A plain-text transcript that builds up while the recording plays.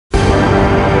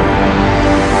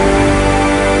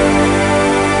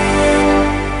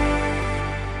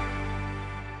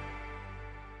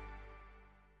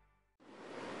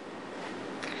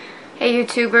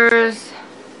YouTubers,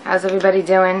 how's everybody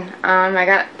doing? I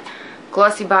got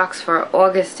Glossybox for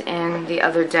August in the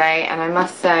other day, and I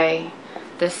must say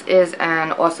this is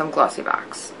an awesome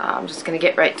Glossybox. I'm just going to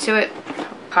get right to it,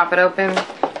 pop it open,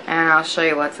 and I'll show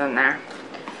you what's in there.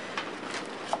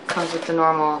 Comes with the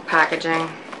normal packaging.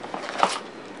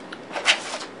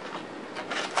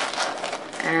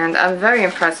 And I'm very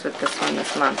impressed with this one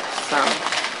this month, so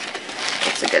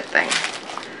it's a good thing.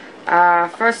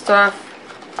 First off,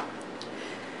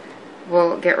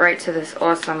 we'll get right to this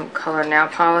awesome color nail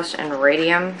polish in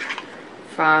Radium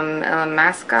from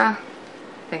Masca.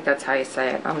 I think that's how you say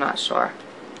it. I'm not sure.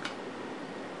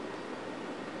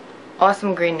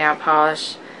 Awesome green nail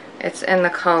polish. It's in the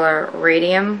color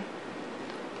Radium,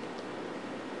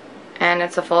 and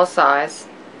it's a full size.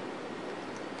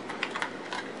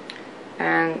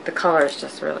 And the color is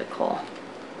just really cool.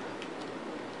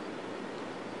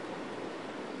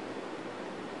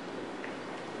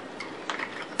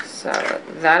 So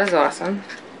that is awesome.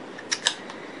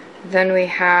 Then we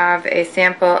have a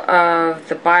sample of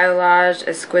the Biolage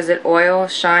Exquisite Oil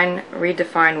Shine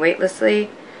Redefined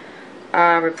Weightlessly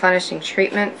Replenishing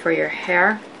Treatment for your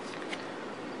hair.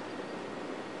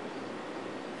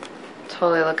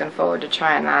 Totally looking forward to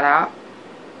trying that out.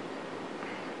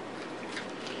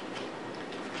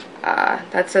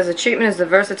 That says the treatment is the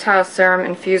versatile serum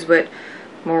infused with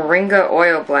Moringa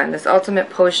oil blend. This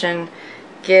ultimate potion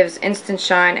gives instant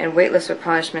shine and weightless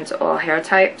replenishment to all hair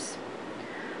types.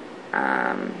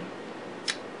 Then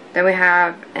we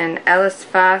have an Ellis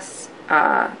Fass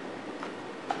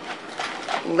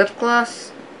lip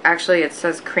gloss. Actually, it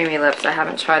says creamy lips. I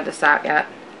haven't tried this out yet.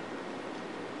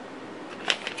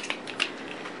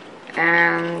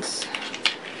 And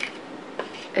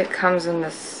it comes in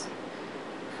this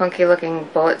funky looking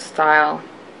bullet style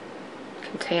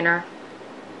container.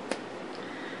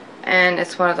 And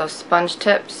it's one of those sponge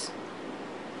tips.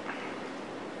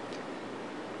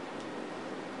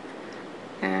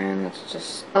 And it's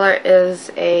just, color is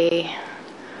a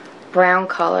brown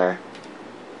color.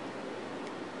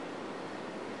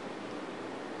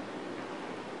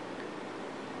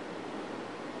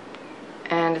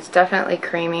 And it's definitely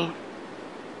creamy.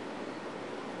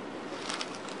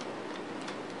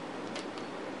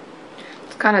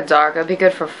 It's kind of dark. It'd be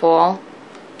good for fall.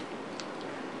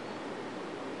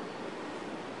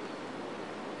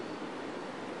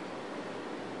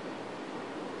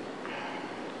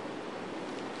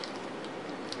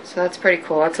 So that's pretty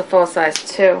cool. That's a full size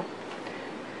too.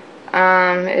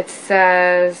 It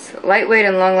says lightweight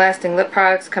and long-lasting lip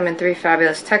products come in 3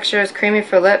 fabulous textures: creamy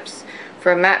for lips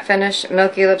for a matte finish,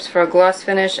 milky lips for a gloss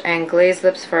finish, and glazed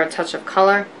lips for a touch of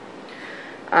color.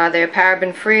 They are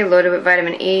paraben free, loaded with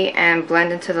vitamin E, and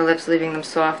blend into the lips, leaving them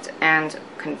soft and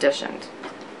conditioned.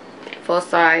 Full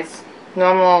size.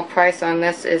 Normal price on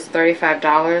this is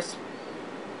 $35.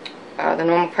 The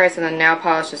normal price of the nail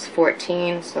polish is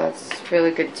 $14, so that's really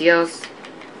good deals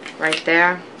right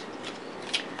there.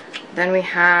 Then we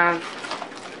have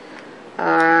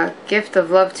Gift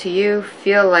of Love to You.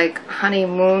 Feel like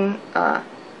honeymoon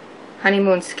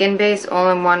skin base,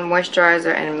 all-in-one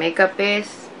moisturizer and makeup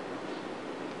base.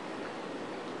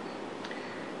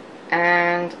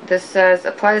 And this says,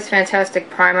 apply this fantastic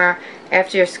primer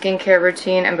after your skincare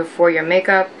routine and before your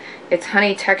makeup. Its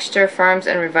honey texture firms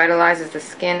and revitalizes the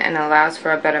skin and allows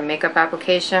for a better makeup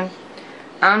application.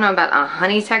 I don't know about a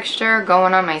honey texture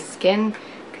going on my skin,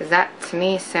 because that to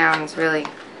me sounds really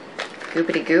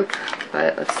goopity goop,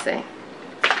 but let's see.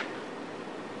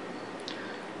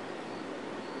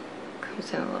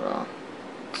 Comes in a little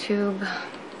tube.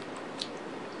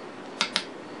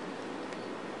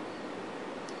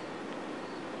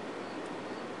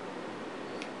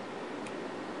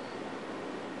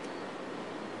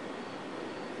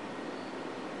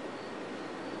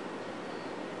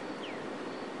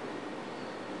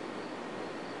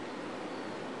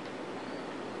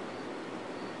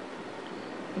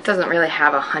 It doesn't really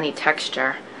have a honey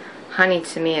texture. Honey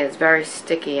to me is very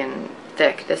sticky and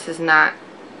thick. This is not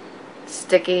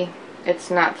sticky. It's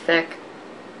not thick.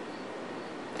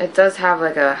 It does have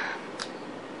like a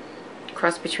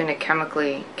cross between a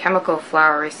chemical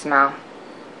flowery smell,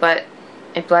 but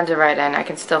it blended right in. I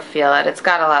can still feel it. It's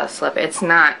got a lot of slip. It's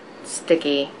not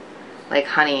sticky like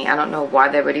honey. I don't know why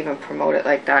they would even promote it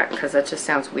like that, because that just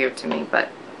sounds weird to me. But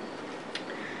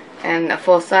and a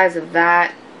full size of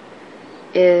that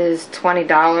is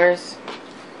 $20,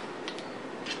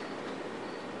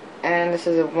 and this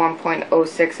is a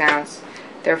 1.06 ounce.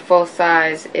 Their full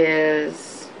size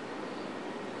is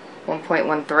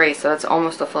 1.13, so that's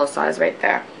almost a full size right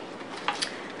there.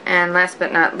 And last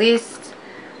but not least,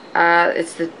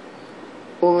 it's the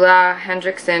Ulla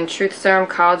Hendrickson Truth Serum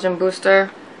Collagen Booster.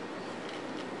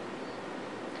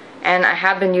 And I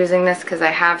have been using this because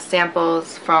I have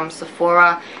samples from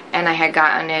Sephora, and I had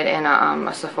gotten it in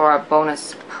a Sephora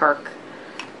bonus perk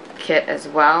kit as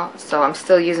well. So I'm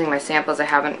still using my samples. I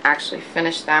haven't actually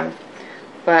finished them.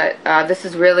 But this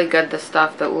is really good, the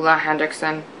stuff, the Ulla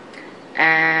Hendrickson.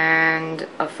 And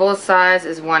a full size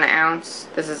is 1 ounce.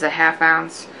 This is a ½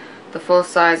 ounce. The full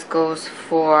size goes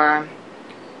for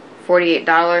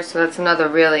 $48, so that's another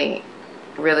really,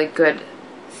 really good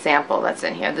sample that's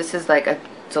in here. This is like a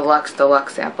deluxe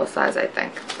sample size, I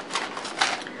think.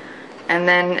 And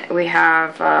then we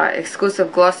have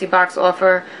exclusive Glossybox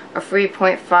offer, a free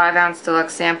 0.5 ounce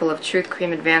deluxe sample of Truth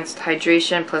Cream Advanced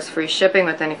Hydration plus free shipping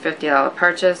with any $50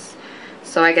 purchase.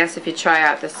 So I guess if you try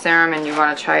out this serum and you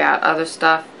want to try out other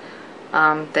stuff,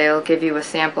 they'll give you a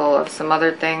sample of some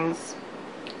other things,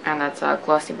 and that's a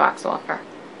Glossybox offer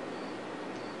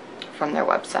from their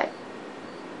website.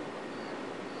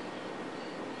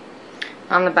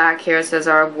 On the back here it says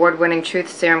our award-winning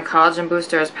Truth Serum Collagen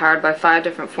Booster is powered by 5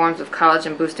 different forms of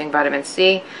collagen-boosting vitamin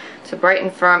C to brighten,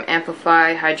 firm,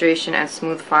 amplify, hydration, and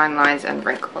smooth fine lines and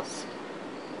wrinkles.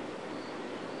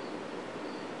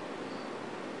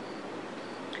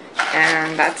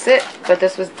 And that's it. But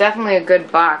this was definitely a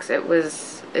good box. It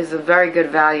is a very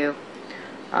good value.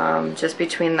 Just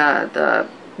between the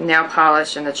nail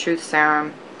polish and the Truth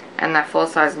Serum and that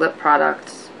full-size lip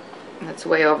product, that's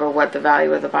way over what the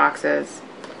value of the box is.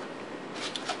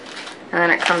 And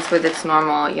then it comes with its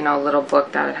normal, you know, little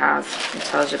book that it has. It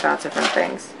tells you about different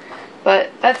things. But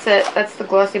that's it. That's the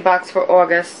Glossybox for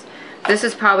August. This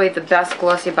is probably the best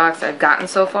Glossybox I've gotten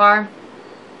so far.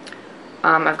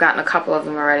 I've gotten a couple of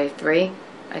them already. 3.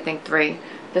 I think 3.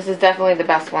 This is definitely the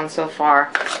best one so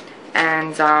far.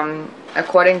 And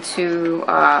according to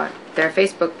their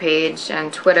Facebook page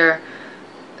and Twitter,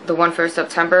 the one for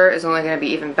September is only going to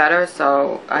be even better,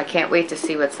 so I can't wait to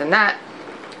see what's in that.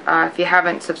 If you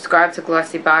haven't subscribed to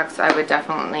Glossybox, I would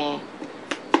definitely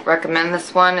recommend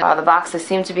this one. The boxes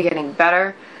seem to be getting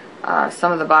better.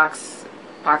 Some of the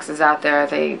boxes out there,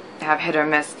 they have hit or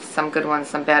miss, some good ones,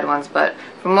 some bad ones, but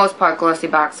for the most part,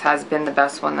 Glossybox has been the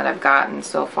best one that I've gotten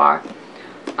so far.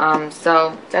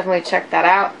 So definitely check that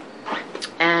out,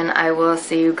 and I will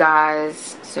see you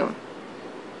guys soon.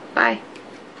 Bye.